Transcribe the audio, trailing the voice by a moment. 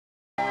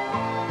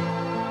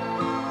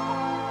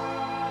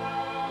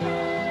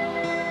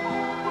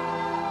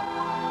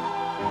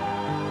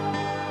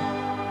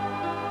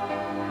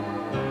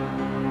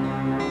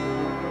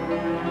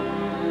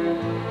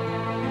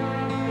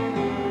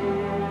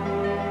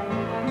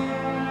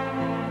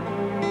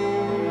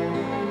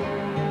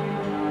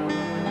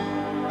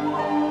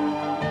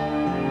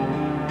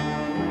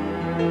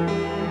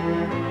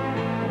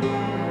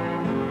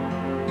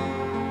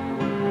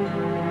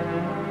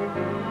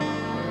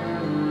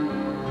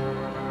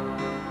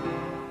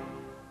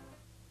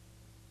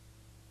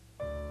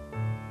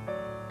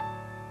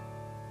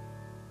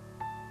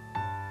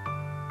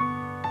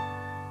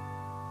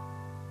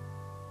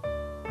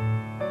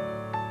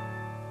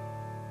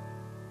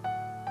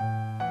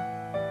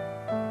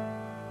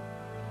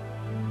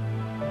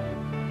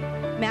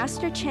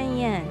Master Chen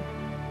Yan,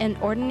 an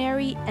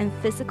ordinary and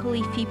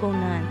physically feeble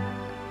nun,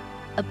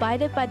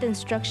 abided by the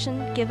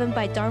instruction given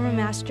by Dharma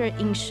Master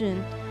Ying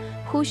Shun,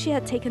 who she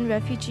had taken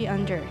refuge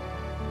under,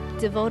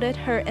 devoted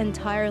her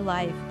entire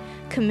life,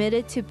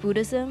 committed to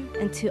Buddhism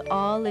and to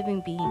all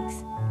living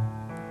beings.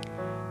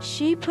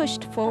 She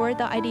pushed forward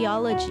the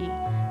ideology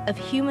of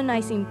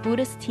humanizing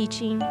Buddhist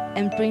teaching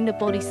and bring the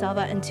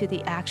Bodhisattva into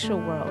the actual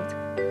world.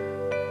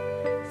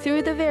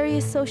 Through the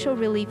various social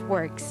relief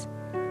works,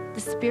 the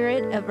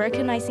spirit of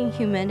recognizing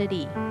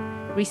humanity,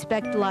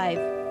 respect life,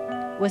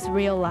 was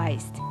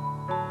realized.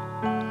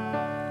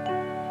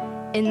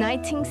 In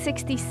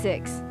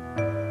 1966,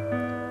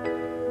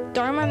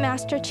 Dharma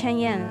Master Chen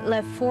Yan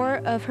led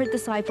 4 of her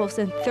disciples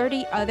and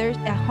 30 other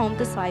at-home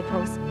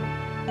disciples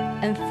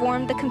and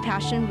formed the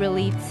Compassion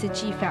Relief Tzu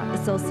Chi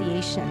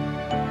Association.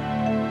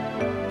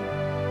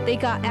 They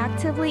got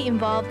actively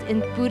involved in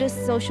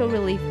Buddhist social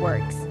relief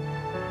works.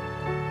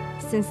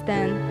 Since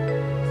then,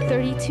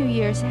 32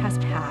 years has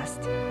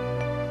passed.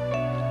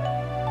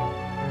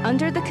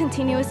 Under the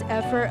continuous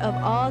effort of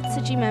all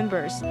Tzu Chi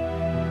members,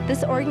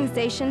 this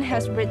organization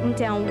has written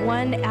down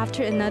one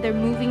after another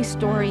moving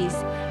stories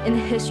in the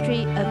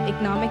history of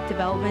economic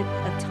development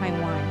of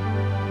Taiwan.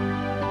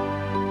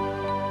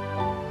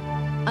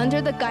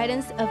 Under the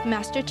guidance of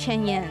Master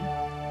Chen Yan,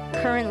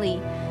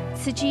 currently,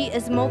 Tzu Chi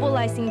is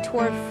mobilizing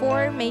toward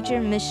 4 major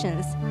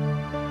missions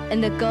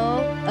and the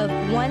goal of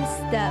 1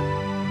 step,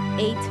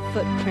 8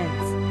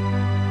 footprints.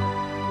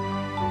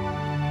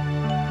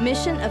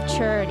 Mission of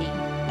charity,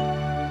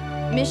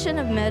 mission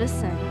of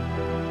medicine,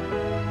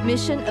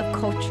 mission of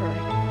culture,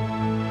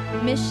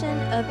 mission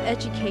of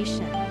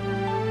education,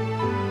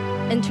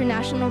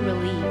 international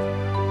relief,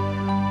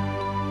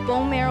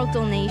 bone marrow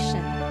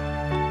donation,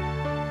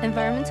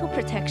 environmental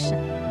protection,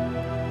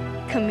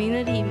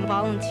 community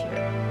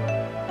volunteer.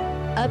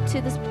 Up to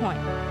this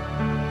point,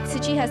 Tzu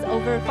Chi has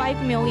over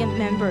 5 million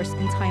members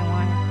in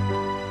Taiwan.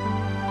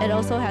 It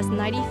also has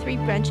 93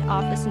 branch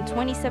offices in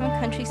 27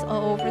 countries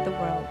all over the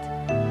world.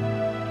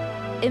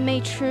 It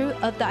made true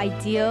of the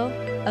ideal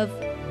of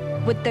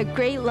with the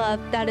great love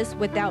that is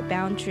without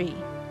boundary,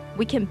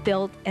 we can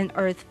build an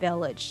earth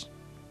village.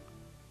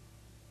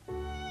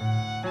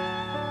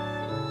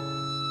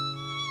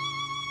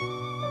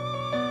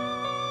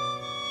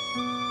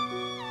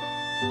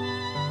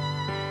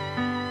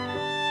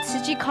 Tzu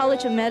Chi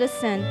College of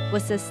Medicine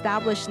was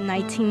established in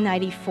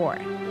 1994.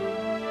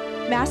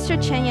 Master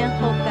Chen Yan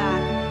hoped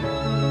that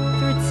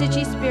through Tzu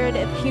Chi's spirit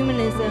of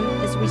humanism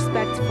is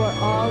respect for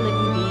all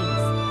living beings,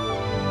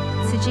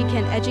 Tzu Chi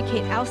can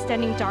educate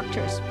outstanding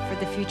doctors for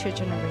the future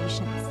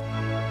generations.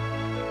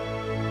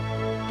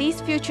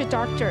 These future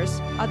doctors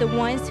are the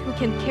ones who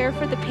can care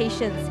for the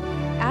patients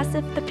as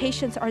if the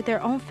patients are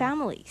their own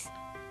families.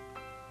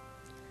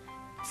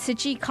 Tzu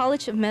Chi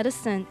College of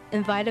Medicine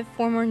invited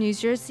former New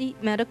Jersey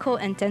Medical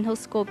and Dental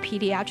School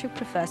pediatric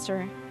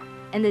professor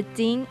and the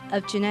Dean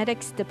of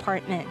Genetics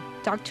Department,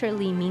 Dr.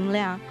 Li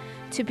Mingliang,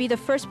 to be the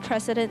first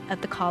president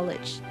of the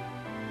college.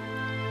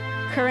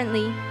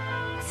 Currently,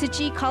 Tzu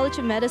Chi College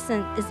of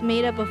Medicine is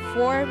made up of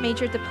 4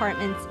 major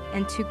departments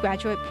and 2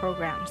 graduate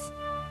programs.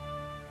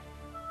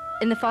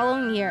 In the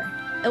following year,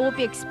 it will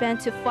be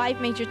expanded to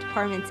 5 major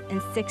departments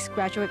and 6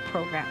 graduate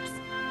programs.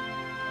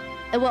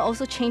 It will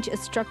also change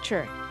its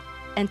structure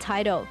and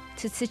title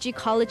to Tzu Chi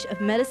College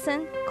of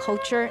Medicine,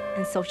 Culture,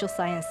 and Social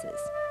Sciences.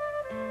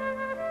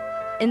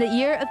 In the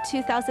year of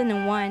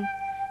 2001,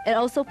 it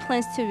also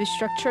plans to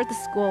restructure the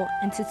school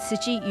into Tzu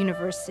Chi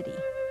University.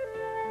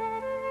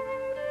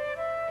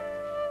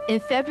 In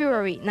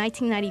February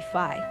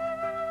 1995,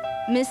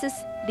 Mrs.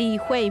 Li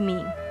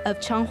Huimin of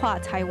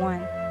Changhua,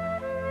 Taiwan,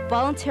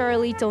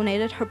 voluntarily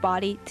donated her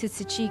body to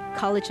Tzu Chi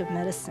College of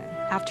Medicine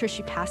after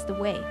she passed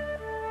away.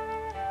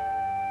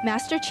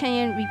 Master Chen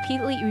Yan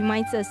repeatedly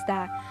reminds us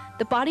that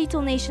the body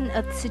donation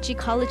of Tzu Chi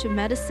College of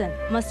Medicine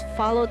must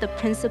follow the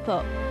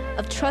principle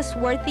of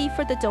trustworthy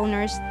for the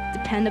donors,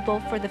 dependable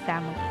for the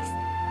families.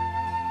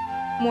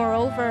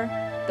 Moreover,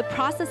 the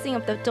processing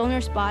of the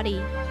donor's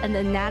body and the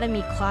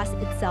anatomy class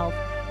itself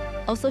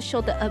also show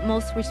the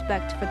utmost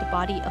respect for the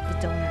body of the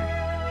donor.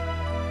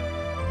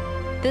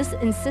 This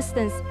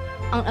insistence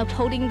on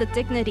upholding the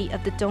dignity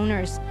of the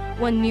donors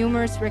won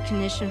numerous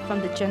recognition from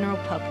the general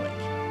public.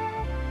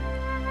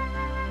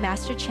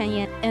 Master Chen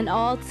Yan and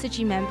all Tzu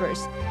Chi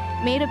members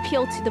made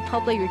appeal to the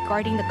public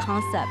regarding the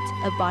concept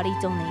of body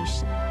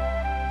donation.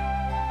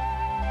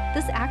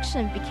 This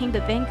action became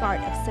the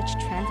vanguard of such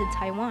trends in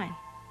Taiwan.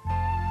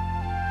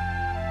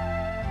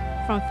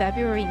 From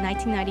February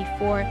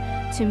 1994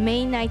 to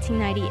May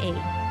 1998,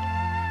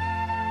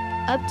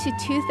 up to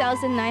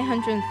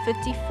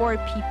 2,954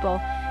 people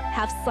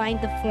have signed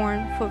the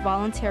form for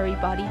voluntary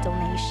body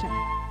donation.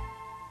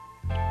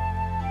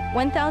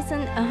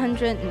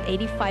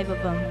 1,185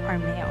 of them are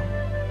male,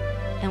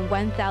 and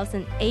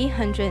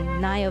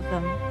 1,809 of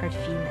them are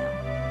female.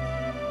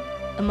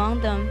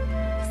 Among them,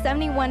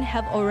 71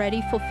 have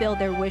already fulfilled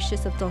their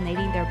wishes of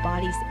donating their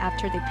bodies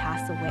after they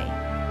pass away.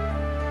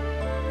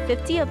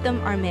 50 of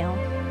them are male,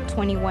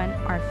 21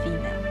 are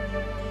female.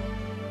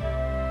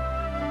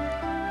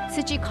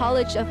 Tzu Chi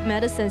College of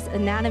Medicine's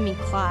anatomy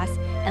class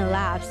and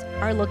labs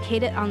are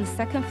located on the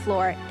second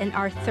floor in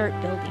our third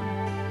building.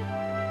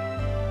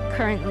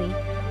 Currently,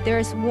 there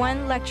is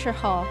one lecture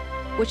hall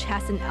which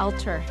has an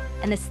altar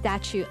and a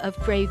statue of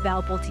Great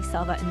Val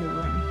Bodhisattva in the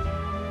room.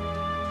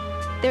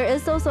 There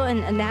is also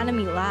an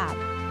anatomy lab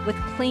with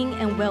clean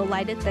and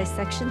well-lighted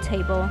dissection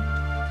table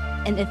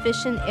and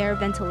efficient air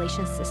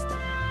ventilation system.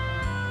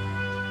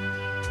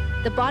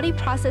 The body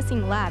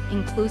processing lab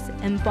includes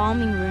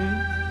embalming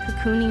room,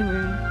 cocooning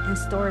room, and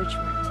storage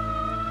room.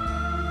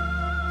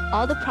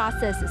 All the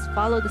processes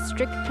follow the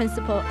strict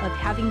principle of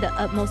having the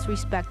utmost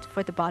respect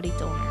for the body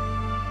donor.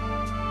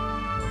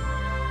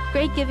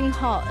 Great Giving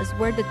Hall is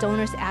where the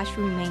donor's ash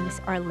remains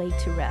are laid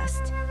to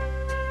rest.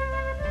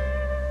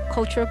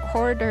 Cultural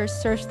Corridor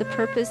serves the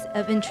purpose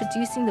of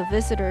introducing the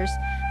visitors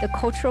the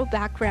cultural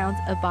background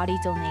of body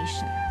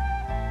donation.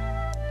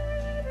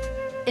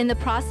 In the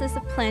process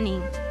of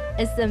planning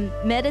is the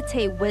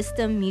Meditate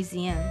Wisdom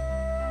Museum,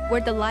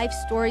 where the life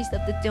stories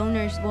of the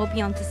donors will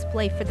be on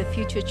display for the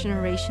future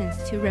generations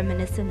to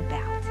reminisce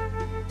about.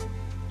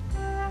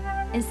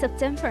 In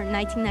September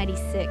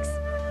 1996,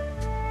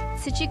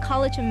 Tzu Chi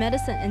College of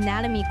Medicine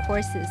anatomy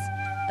courses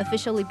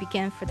officially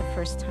began for the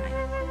first time.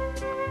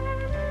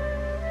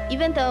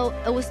 Even though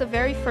it was the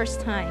very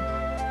first time,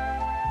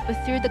 but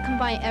through the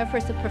combined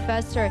efforts of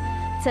Professor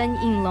Zhen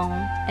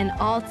Yinglong and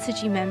all Tzu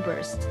Chi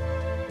members,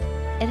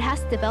 it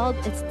has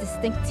developed its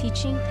distinct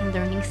teaching and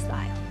learning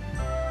style.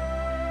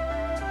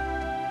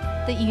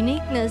 The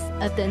uniqueness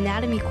of the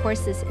anatomy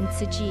courses in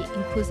Tzu Chi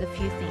includes a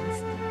few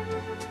things.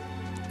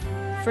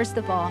 First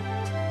of all,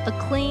 a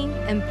clean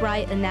and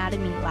bright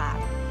anatomy lab.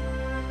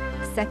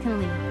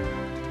 Secondly,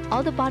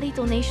 all the body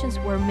donations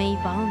were made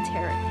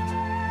voluntarily.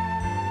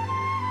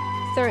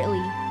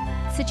 Thirdly,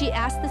 Tzu Chi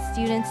asked the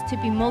students to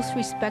be most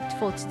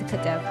respectful to the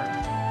cadaver.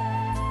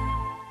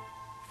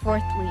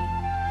 Fourthly,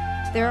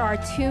 there are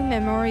 2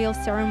 memorial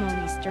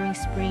ceremonies during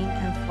spring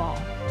and fall.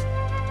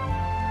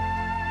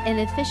 An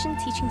efficient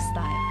teaching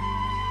style.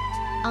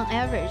 On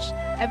average,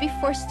 every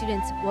 4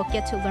 students will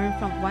get to learn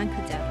from 1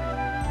 cadaver.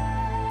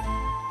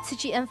 Tzu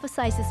Chi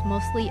emphasizes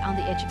mostly on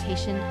the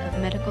education of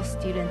medical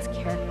students'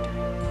 character.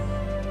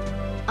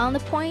 On the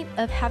point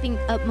of having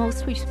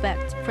utmost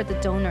respect for the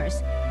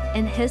donors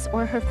and his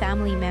or her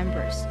family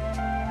members,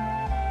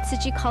 Tzu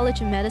Chi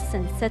College of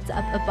Medicine sets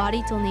up a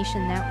body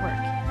donation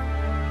network.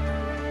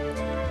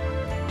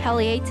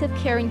 Palliative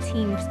caring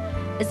teams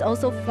is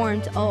also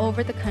formed all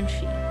over the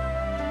country.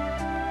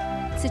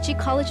 Tzu Chi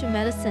College of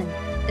Medicine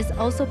is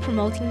also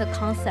promoting the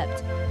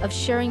concept of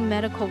sharing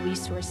medical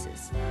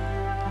resources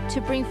to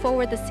bring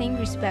forward the same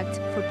respect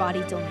for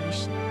body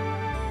donation.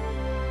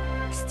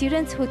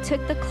 Students who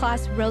took the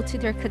class wrote to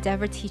their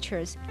cadaver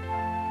teachers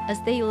as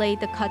they laid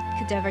the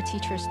cadaver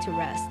teachers to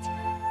rest.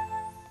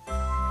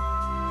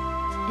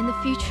 In the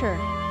future,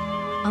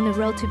 on the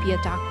road to be a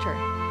doctor,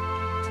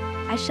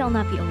 I shall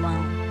not be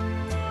alone.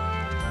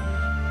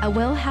 I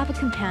will have a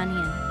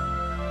companion.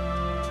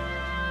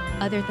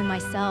 Other than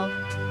myself,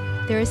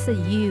 there is a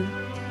you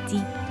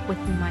deep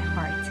within my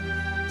heart.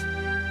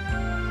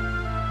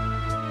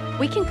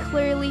 We can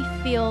clearly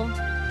feel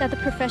that the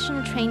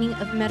professional training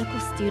of medical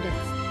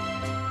students,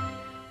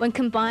 when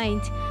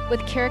combined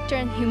with character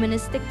and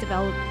humanistic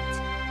development,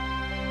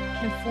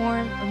 can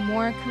form a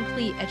more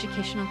complete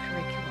educational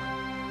curriculum.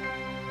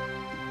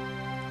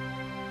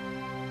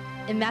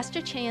 In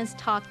Master Chan's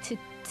talk to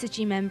Tzu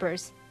Chi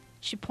members,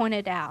 she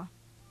pointed out,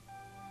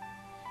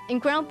 in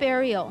ground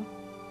burial,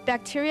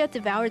 bacteria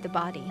devour the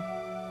body.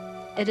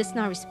 It is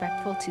not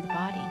respectful to the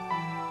body.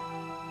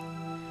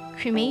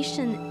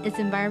 Cremation is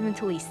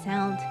environmentally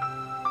sound,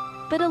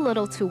 but a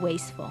little too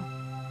wasteful.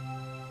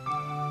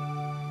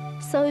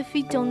 So if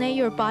you donate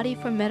your body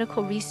for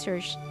medical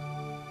research,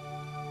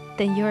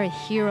 then you're a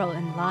hero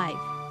in life.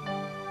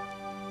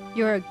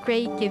 You're a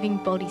great giving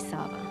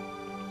bodhisattva.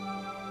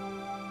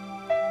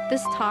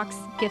 This talk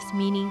gives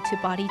meaning to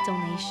body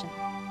donation.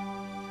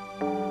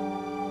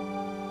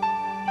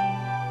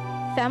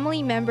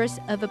 Family members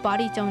of a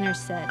body donor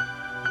said,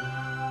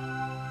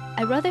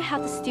 I'd rather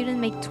have the student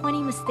make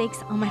 20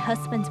 mistakes on my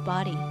husband's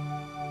body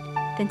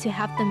than to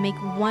have them make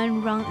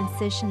 1 wrong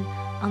incision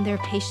on their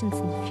patients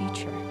in the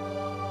future.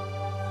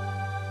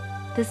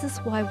 This is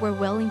why we're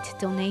willing to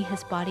donate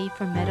his body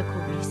for medical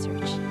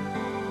research.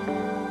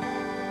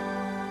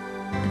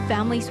 The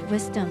family's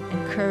wisdom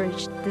and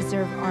courage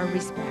deserve our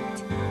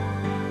respect.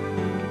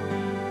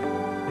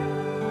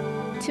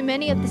 To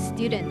many of the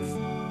students,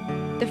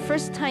 the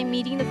first time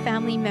meeting the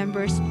family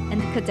members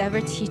and the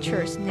cadaver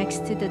teachers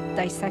next to the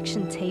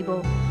dissection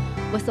table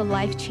was a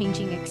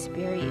life-changing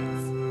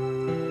experience.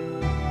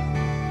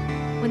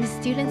 When the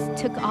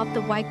students took off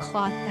the white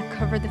cloth that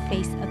covered the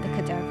face of the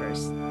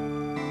cadavers,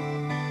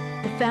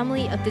 the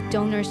family of the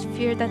donors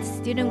feared that the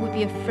student would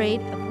be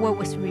afraid of what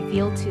was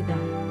revealed to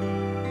them.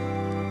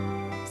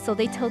 So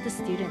they told the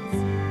students,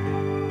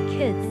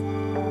 kids,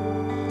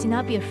 do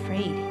not be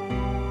afraid.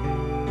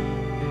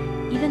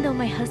 Even though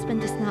my husband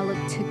does not look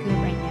too good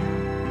right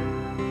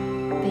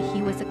now, but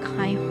he was a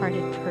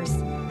kind-hearted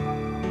person.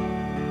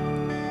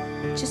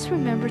 Just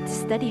remember to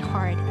study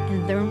hard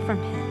and learn from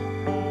him.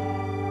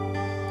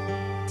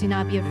 Do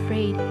not be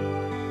afraid.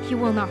 He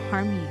will not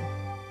harm you.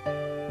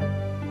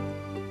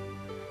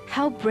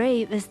 How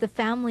brave is the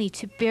family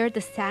to bear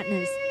the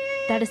sadness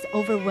that is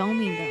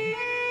overwhelming them.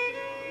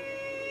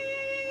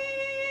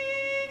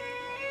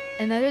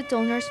 Another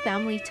donor's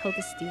family told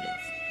the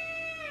students,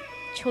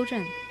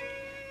 "Children,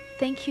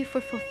 thank you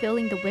for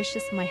fulfilling the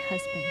wishes of my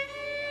husband.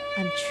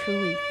 I'm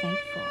truly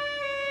thankful."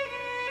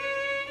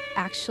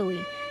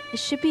 Actually, it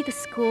should be the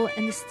school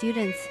and the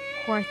students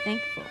who are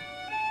thankful.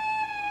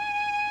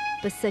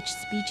 But such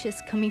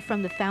speeches coming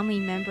from the family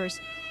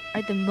members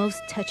are the most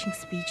touching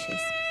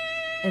speeches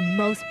and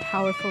most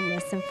powerful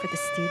lesson for the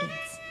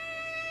students.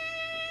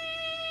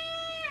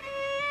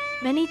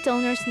 Many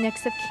donors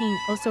next of kin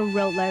also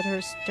wrote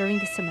letters during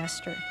the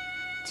semester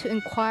to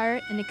inquire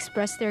and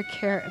express their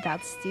care about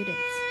the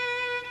students.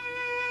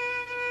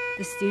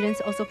 The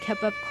students also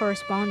kept up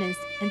correspondence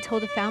and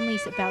told the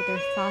families about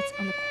their thoughts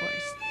on the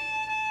course.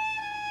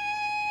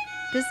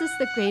 This is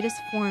the greatest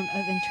form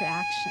of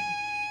interaction.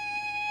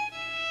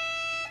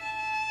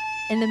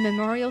 In the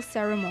memorial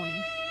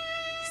ceremony,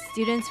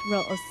 students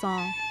wrote a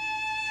song,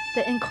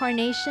 "The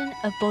Incarnation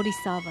of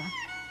Bodhisattva,"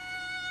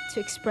 to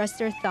express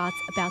their thoughts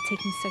about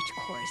taking such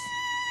course.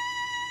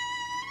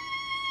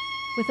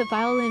 With a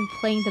violin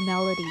playing the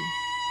melody,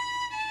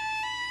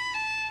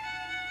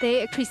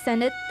 they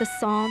presented the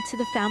song to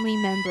the family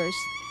members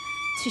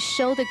to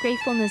show the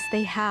gratefulness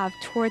they have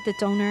toward the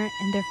donor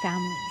and their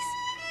families.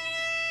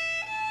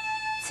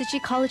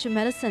 Tsuchi College of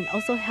Medicine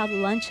also held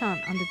luncheon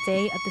on the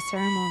day of the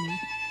ceremony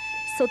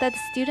so that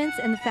the students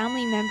and the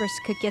family members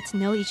could get to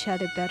know each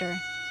other better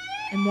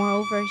and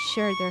moreover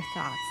share their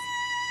thoughts.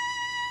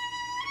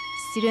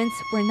 Students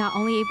were not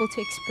only able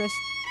to express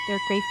their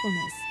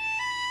gratefulness,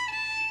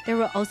 they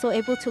were also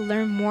able to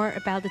learn more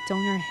about the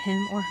donor,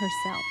 him or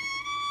herself.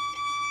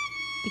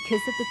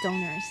 Because of the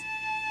donors,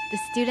 the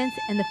students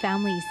and the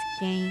families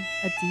gain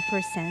a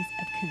deeper sense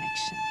of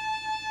connection.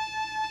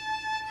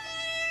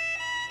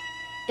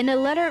 In a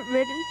letter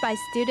written by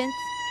students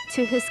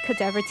to his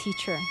cadaver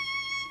teacher,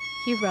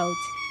 he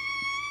wrote,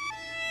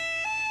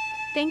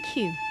 "Thank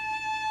you.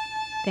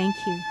 Thank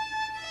you.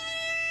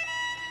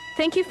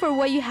 Thank you for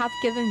what you have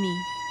given me.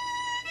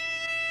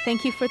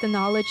 Thank you for the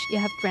knowledge you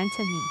have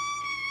granted me.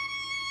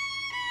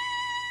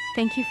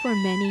 Thank you for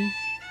many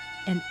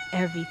and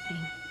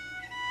everything.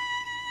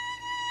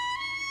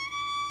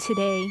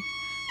 Today,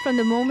 from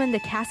the moment the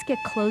casket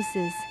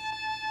closes,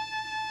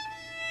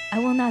 I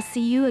will not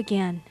see you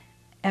again,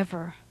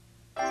 ever.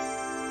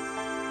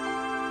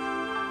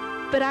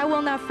 But I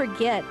will not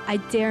forget, I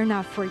dare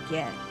not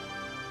forget,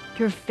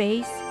 your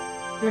face,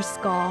 your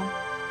skull,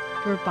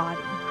 your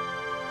body,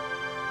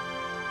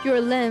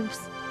 your limbs,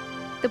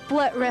 the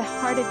blood-red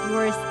heart of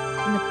yours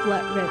and the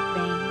blood-red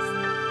veins.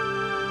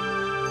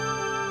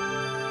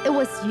 It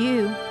was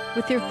you,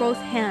 with your both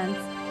hands,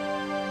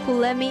 who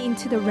led me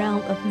into the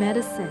realm of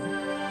medicine.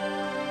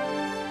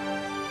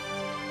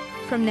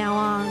 From now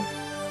on,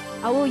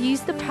 I will use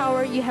the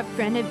power you have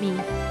granted me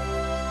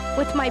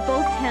with my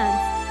both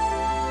hands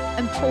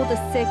and pull the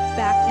sick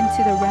back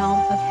into the realm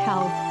of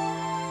health,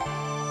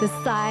 the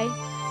side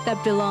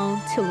that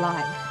belonged to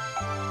life."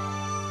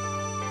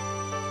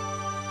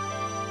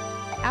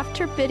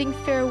 After bidding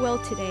farewell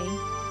today,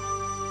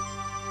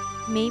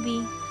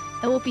 maybe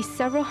it will be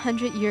several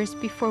hundred years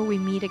before we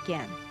meet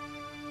again.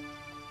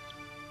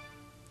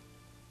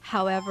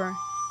 However,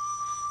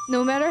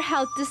 no matter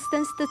how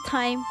distant the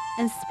time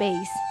and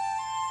space,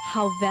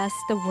 how vast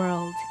the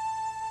world,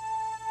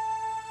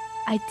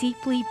 I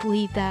deeply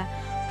believe that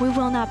we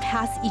will not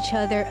pass each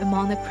other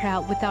among the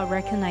crowd without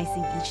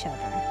recognizing each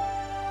other.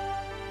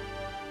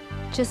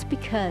 Just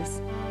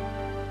because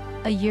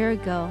a year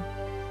ago,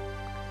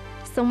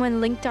 someone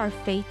linked our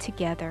fate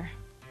together.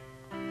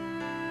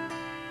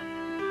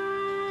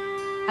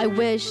 I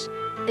wish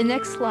in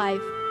next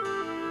life,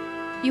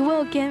 you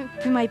will again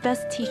be my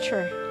best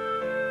teacher,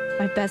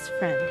 my best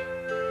friend,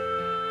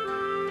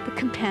 the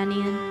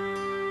companion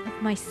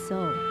of my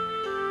soul.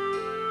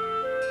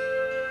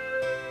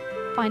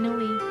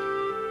 Finally,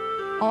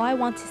 all I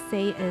want to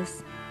say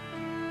is,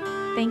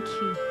 thank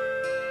you.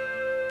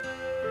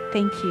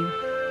 Thank you.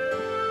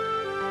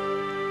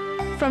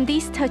 From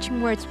these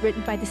touching words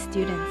written by the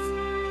students,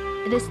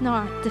 it is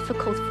not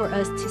difficult for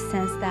us to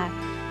sense that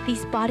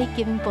these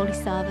body-giving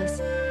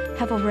bodhisattvas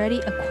have already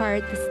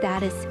acquired the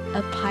status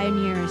of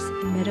pioneers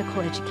in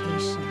medical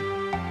education.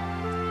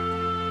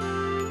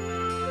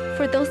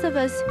 For those of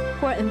us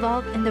who are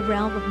involved in the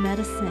realm of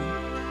medicine,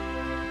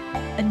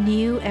 a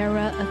new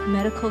era of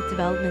medical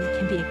development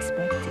can be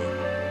expected.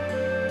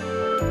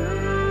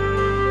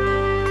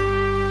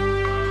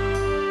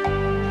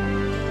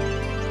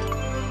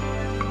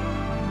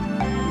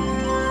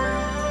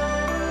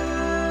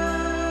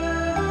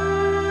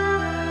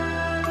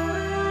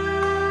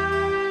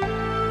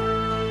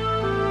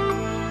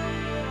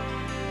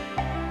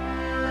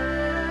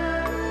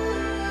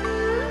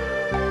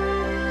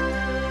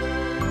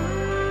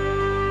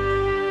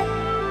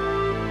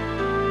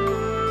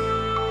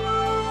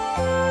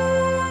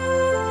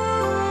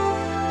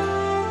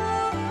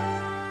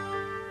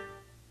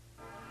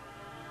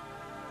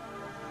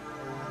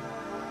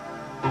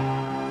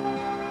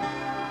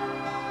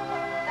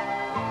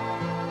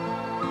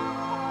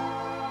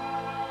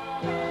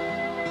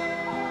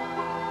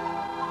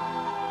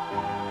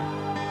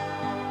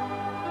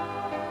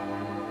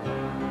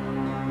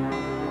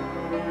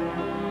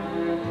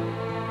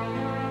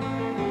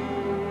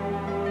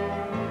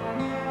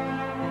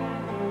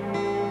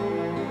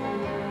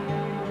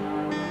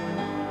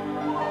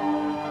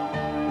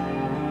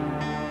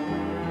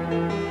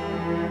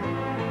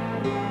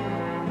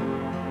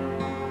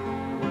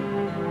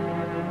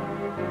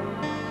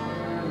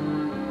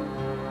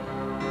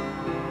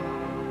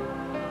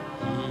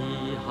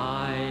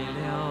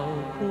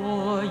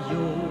 有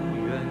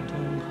缘同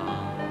行，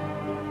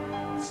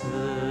慈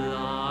爱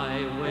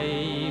为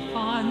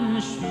范，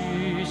虚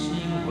心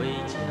为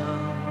强，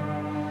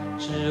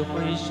智慧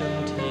生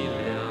体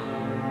谅，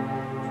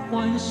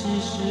欢喜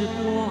是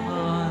国安，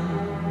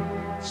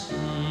齐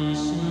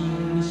心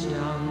向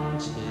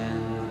前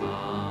行。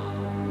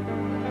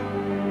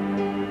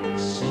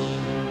心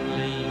灵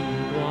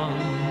光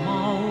芒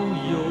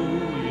有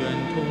缘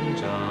同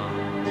长，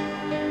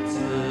慈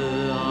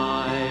爱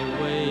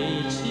为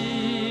旗，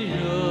热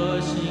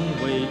心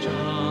为章，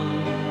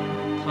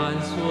探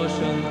索生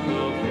和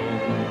风，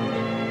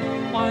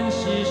欢喜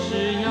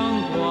是阳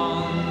光，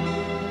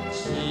齐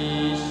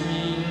心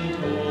同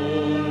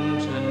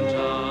成长，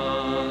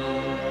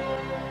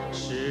是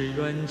愿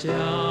将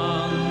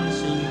心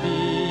比